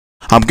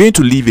I'm going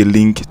to leave a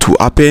link to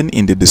Appen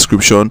in the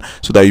description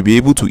so that you'll be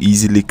able to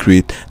easily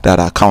create that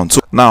account.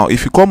 So now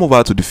if you come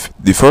over to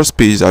the first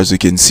page, as you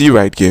can see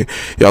right here,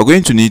 you are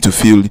going to need to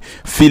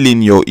fill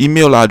in your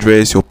email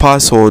address, your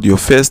password, your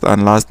first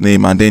and last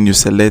name, and then you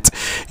select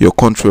your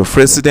country of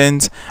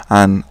residence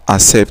and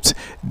accept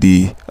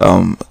the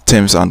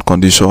terms and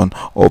condition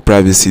or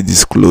privacy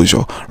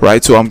disclosure,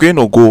 right? So I'm going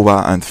to go over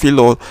and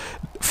fill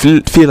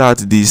out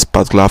this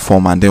particular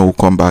form, and then we'll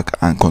come back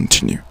and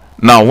continue.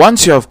 Now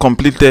once you have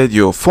completed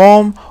your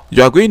form,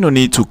 you are going to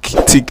need to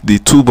tick the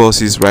two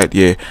boxes right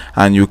here,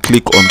 and you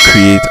click on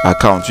create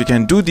account. You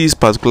can do this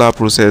particular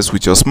process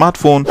with your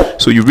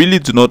smartphone, so you really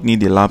do not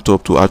need a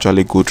laptop to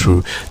actually go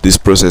through this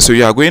process. So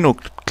you are going to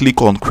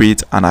click on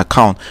create an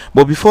account,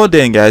 but before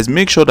then guys,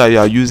 make sure that you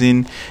are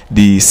using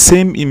the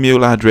same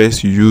email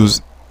address you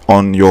use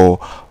on your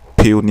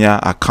Payoneer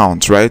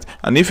account, right?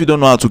 And if you don't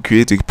know how to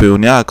create a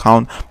Payoneer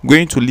account, I'm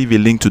going to leave a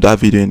link to that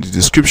video in the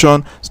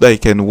description so that you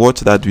can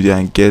watch that video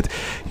and get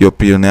your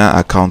Payoneer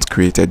account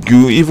created.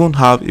 You even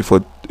have a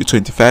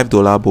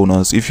 $25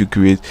 bonus if you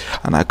create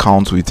an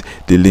account with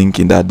the link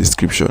in that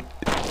description.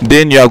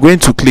 Then you are going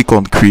to click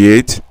on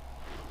create,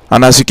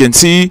 and as you can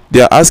see,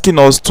 they are asking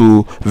us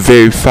to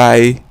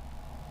verify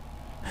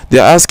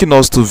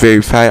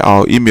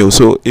our email.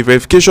 So a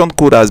verification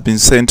code has been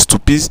sent to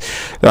Peace,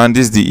 and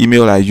this is the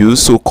email I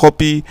use, so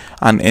copy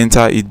and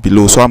enter it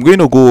below. So I'm going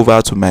to go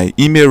over to my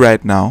email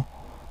right now.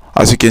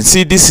 As you can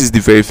see, this is the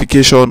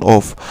verification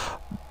of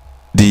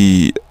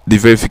the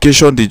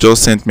verification they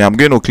just sent me. I'm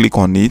going to click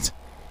on it.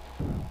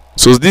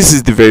 So this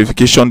is the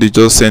verification they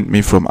just sent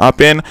me from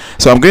Appen.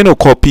 So I'm going to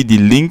copy the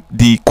link,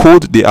 the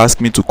code they asked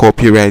me to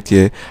copy right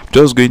here. I'm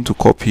just going to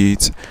copy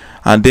it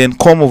and then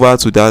come over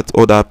to that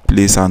other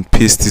place and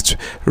paste it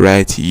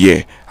right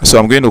here. So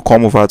I'm going to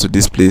come over to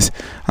this place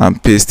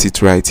and paste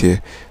it right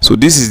here. So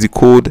this is the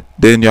code.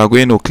 Then you are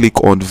going to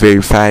click on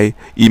verify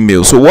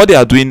email. So what they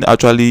are doing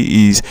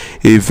actually is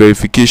a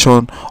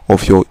verification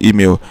of your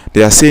email.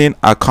 They are saying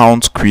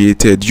account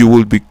created. You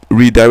will be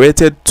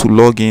redirected to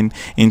log in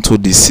into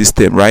the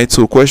system, right?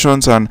 So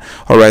questions, and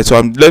all right, so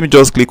let me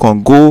just click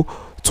on go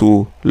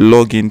to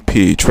login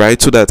page, right,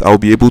 so that I'll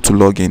be able to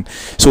log in.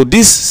 So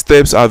these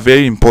steps are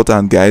very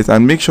important guys,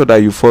 and make sure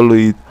that you follow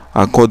it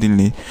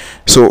accordingly.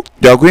 So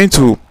you are going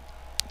to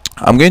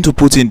I'm going to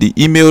put in the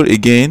email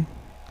again.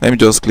 Let me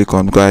just click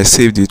on, because I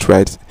saved it,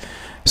 right?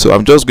 So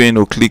I'm just going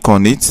to click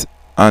on it,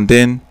 and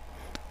then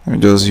let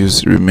me just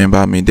use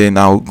remember me. Then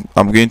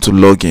I'm going to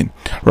log in,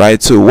 right?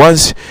 So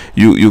once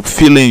you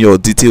fill in your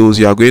details,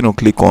 you are going to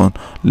click on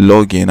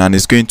login, and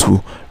it's going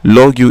to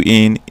log you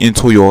in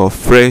into your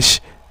fresh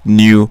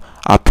new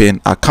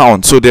Appen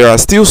account. So there are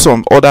still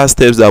some other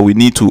steps that we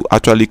need to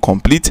actually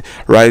complete,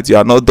 right? You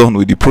are not done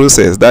with the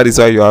process. That is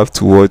why you have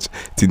to watch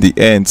till the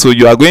end. So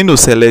you are going to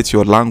select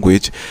your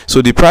language.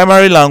 So the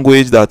primary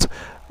language that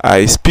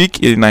I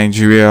speak in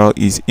Nigeria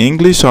is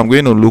English, so I'm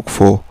going to look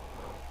for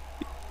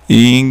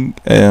in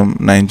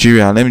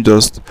Nigeria. Let me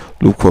just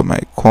look for my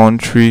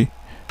country.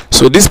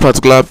 So this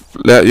particular,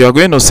 you are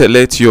going to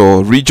select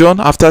your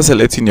region. After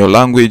selecting your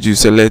language, you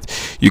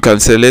can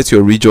select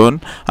your region,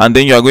 and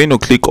then you are going to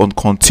click on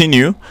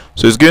continue.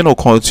 So it's going to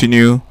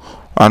continue,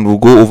 and we'll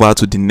go over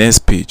to the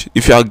next page.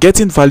 If you are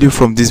getting value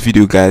from this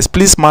video guys,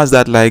 please smash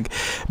that like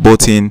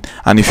button,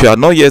 and if you are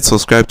not yet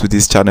subscribed to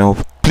this channel,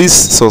 please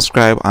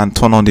subscribe and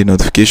turn on the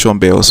notification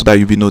bell so that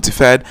you'll be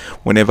notified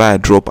whenever I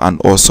drop an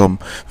awesome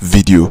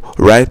video,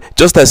 right?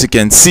 Just as you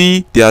can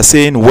see, they are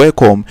saying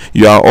welcome,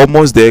 you are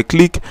almost there.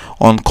 Click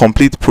on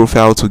complete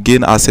profile to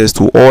gain access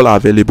to all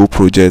available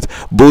projects,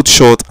 both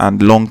short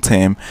and long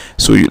term.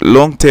 So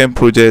long-term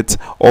project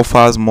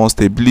offers more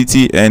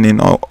stability, earning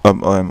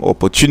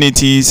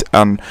opportunities,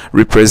 and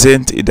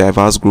represent a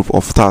diverse group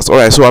of tasks. All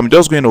right, so I'm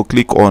just going to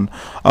click on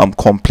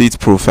complete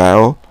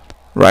profile,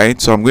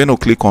 right? So I'm going to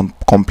click on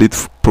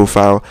complete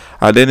profile,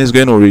 and then it's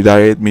going to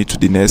redirect me to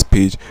the next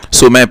page.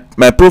 So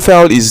my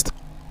profile is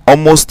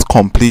almost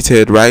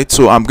completed, right?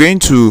 So I'm going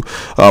to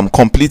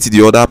complete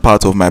the other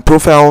part of my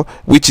profile,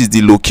 which is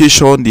the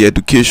location, the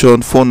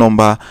education, phone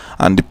number,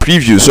 and the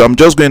preview. So I'm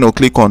just going to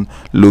click on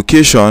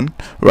location,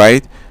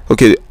 right?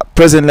 Okay,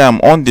 presently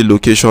I'm on the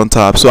location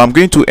tab, so I'm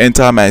going to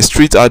enter my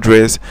street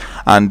address,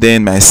 and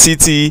then my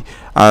city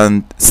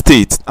and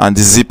state, and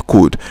the zip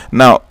code.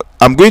 Now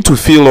I'm going to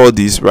fill all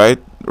this right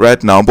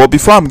now, but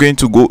before I'm going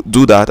to go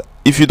do that,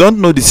 if you don't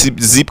know the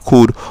zip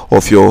code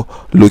of your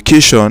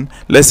location,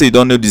 let's say you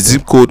don't know the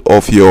zip code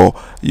of your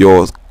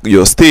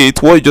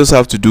state, what you just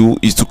have to do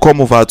is to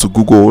come over to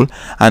Google,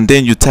 and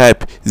then you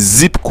type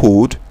zip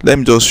code. Let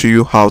me just show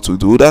you how to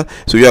do that.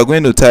 So you are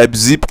going to type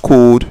zip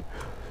code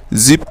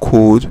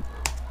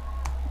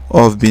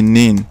of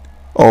Benin,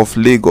 of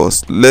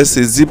Lagos. Let's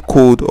say zip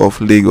code of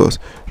Lagos,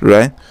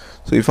 right?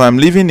 So if I'm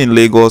living in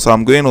Lagos,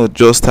 I'm going to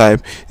just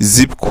type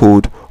zip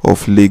code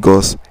of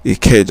Lagos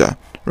Ikeja,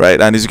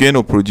 right? And it's going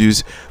to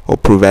produce or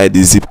provide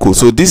the zip code.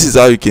 So this is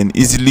how you can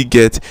easily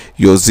get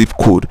your zip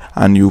code,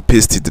 and you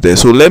paste it there.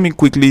 So let me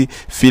quickly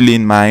fill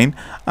in mine,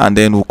 and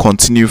then we'll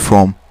continue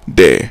from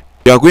there.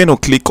 you are going to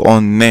click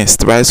on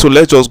next, right? So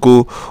let's just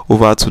go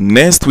over to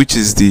next, which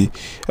is the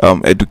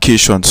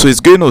education. So it's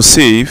going to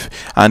save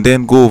and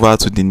then go over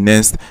to the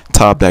next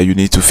tab that you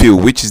need to fill,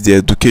 which is the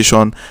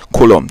education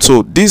column.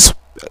 So this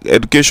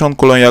education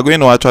column, you are going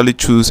to actually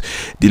choose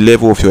the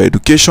level of your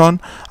education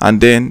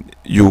and then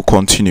you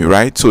continue,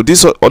 right? So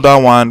this other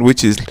one,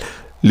 which is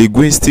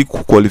linguistic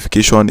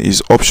qualification,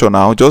 is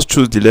optional. Just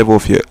choose the level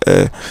of your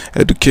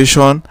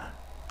education.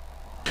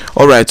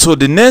 All right, so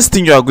the next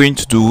thing you are going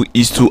to do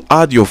is to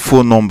add your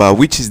phone number,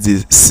 which is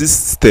the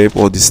sixth step,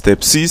 or the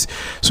step 6.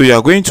 So you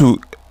are going to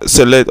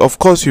select, of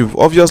course you've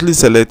obviously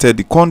selected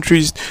the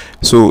countries,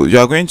 so you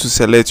are going to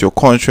select your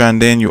country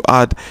and then you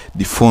add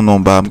the phone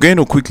number. I'm going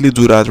to quickly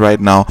do that right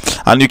now.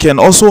 And you can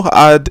also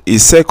add a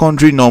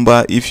secondary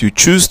number if you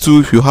choose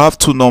to. If you have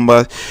 2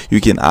 numbers, you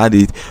can add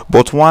it,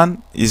 but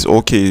 1 is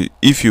okay.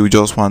 If you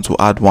just want to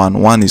add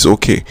 1 is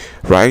okay,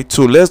 right?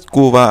 So let's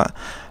go over,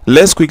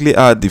 let's quickly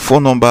add the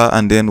phone number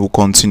and then we'll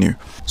continue.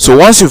 So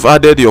once you've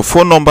added your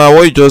phone number,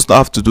 what you just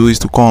have to do is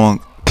to come on,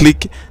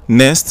 click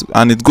next,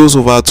 and it goes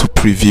over to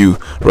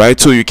preview, right?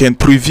 So you can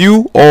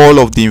preview all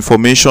of the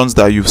informations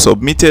that you've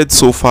submitted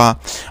so far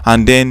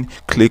and then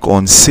click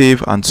on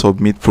save and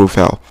submit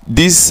profile.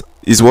 This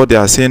is what they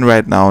are saying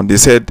right now. They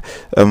said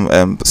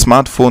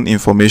smartphone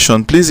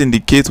information, please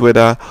indicate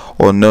whether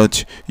or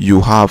not you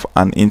have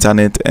an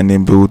internet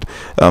enabled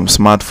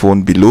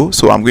smartphone below.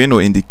 So I'm going to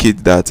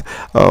indicate that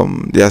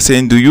they are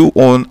saying, do you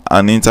own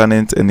an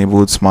internet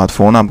enabled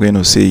smartphone? I'm going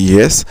to say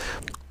yes.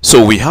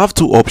 So we have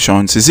 2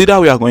 options. It's either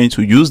we are going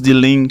to use the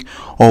link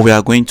or we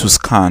are going to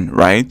scan,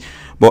 right?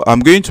 But I'm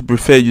going to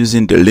prefer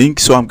using the link.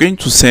 So I'm going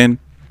to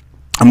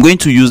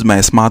use my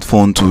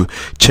smartphone to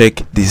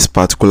check this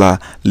particular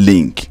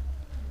link.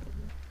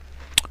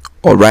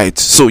 All right,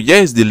 so here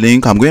is the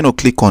link. I'm going to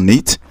click on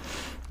it,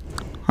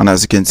 and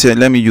as you can see,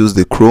 let me use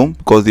the Chrome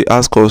because they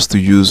ask us to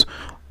use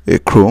a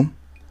Chrome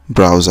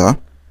browser.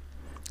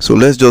 So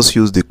let's just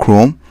use the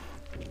Chrome.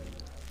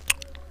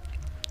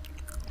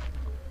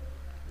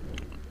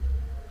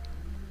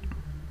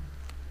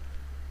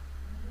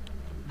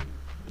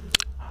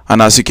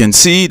 And as you can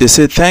see, they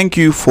say thank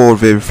you for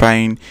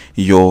verifying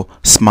your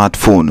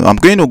smartphone. I'm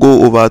going to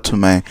go over to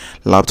my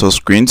laptop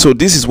screen. So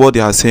this is what they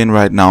are saying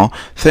right now.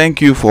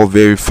 Thank you for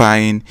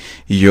verifying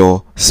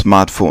your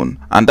smartphone.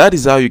 And that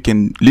is how you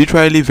can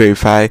literally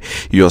verify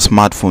your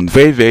smartphone.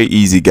 Very, very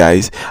easy,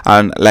 guys.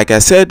 And like I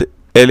said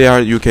earlier,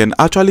 you can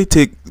actually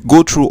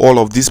go through all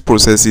of these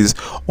processes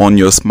on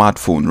your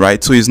smartphone,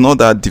 right? So it's not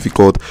that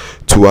difficult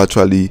to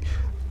actually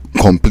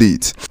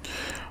complete.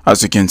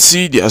 As you can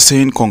see, they are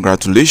saying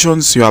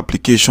congratulations, your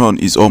application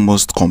is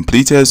almost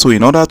completed. So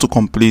in order to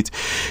complete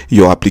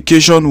your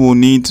application, we'll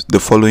need the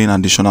following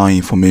additional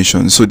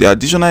information. So the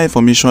additional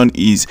information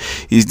is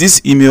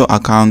this email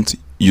account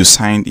you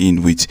signed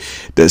in with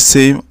the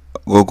same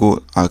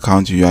Google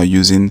account you are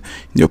using in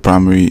your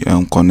primary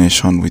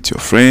connection with your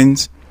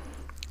friends?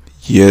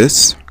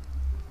 Yes.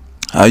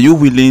 Are you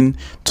willing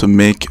to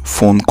make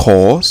phone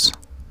calls?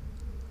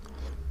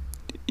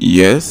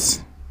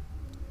 Yes.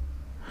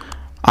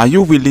 Are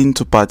you willing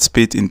to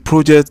participate in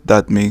projects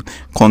that may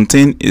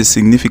contain a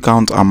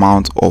significant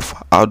amount of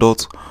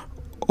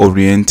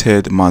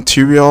adult-oriented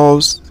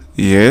materials?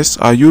 Yes.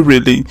 Are you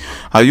willing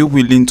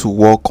to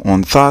work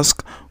on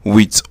tasks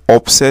with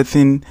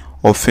upsetting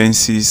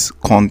offensive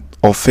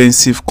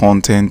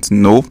content?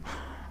 No.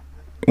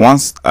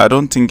 I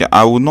don't think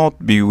I will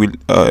not be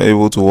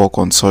able to work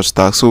on such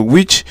tasks. So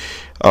which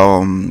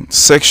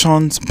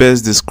sections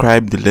best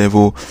describe the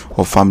level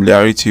of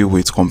familiarity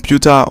with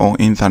computer or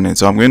internet?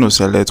 So I'm going to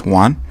select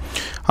 1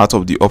 out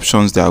of the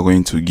options they are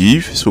going to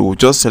give. So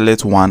just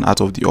select 1 out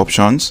of the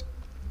options.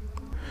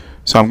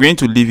 So I'm going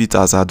to leave it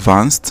as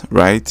advanced,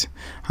 right?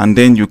 And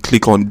then you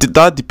click on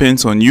that.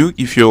 Depends on you.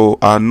 If you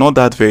are not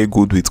that very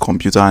good with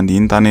computer and the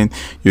internet,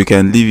 you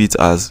can leave it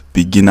as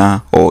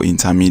beginner or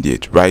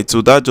intermediate, right?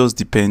 So that just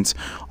depends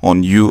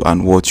on you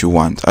and what you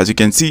want. As you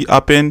can see,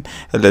 Appen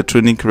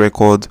electronic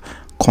record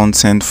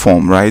consent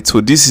form, right? So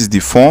this is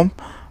the form.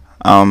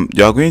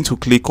 You are going to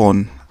click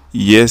on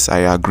yes, I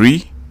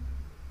agree.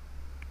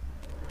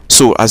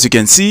 So as you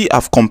can see,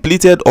 I've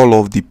completed all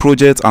of the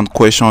projects and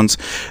questions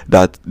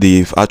that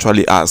they've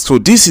actually asked. So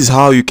this is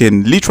how you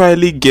can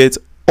literally get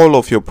all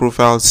of your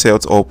profile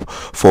set up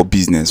for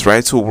business,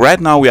 right? So right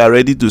now we are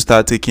ready to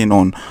start taking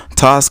on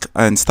tasks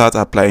and start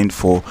applying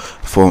for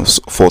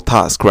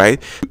tasks,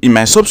 right? In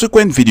my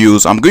subsequent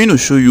videos, I'm going to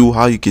show you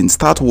how you can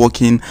start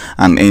working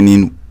and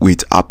earning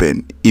with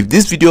Appen. If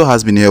this video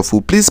has been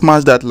helpful, please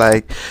smash that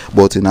like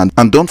button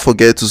and don't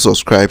forget to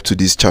subscribe to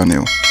this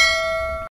channel.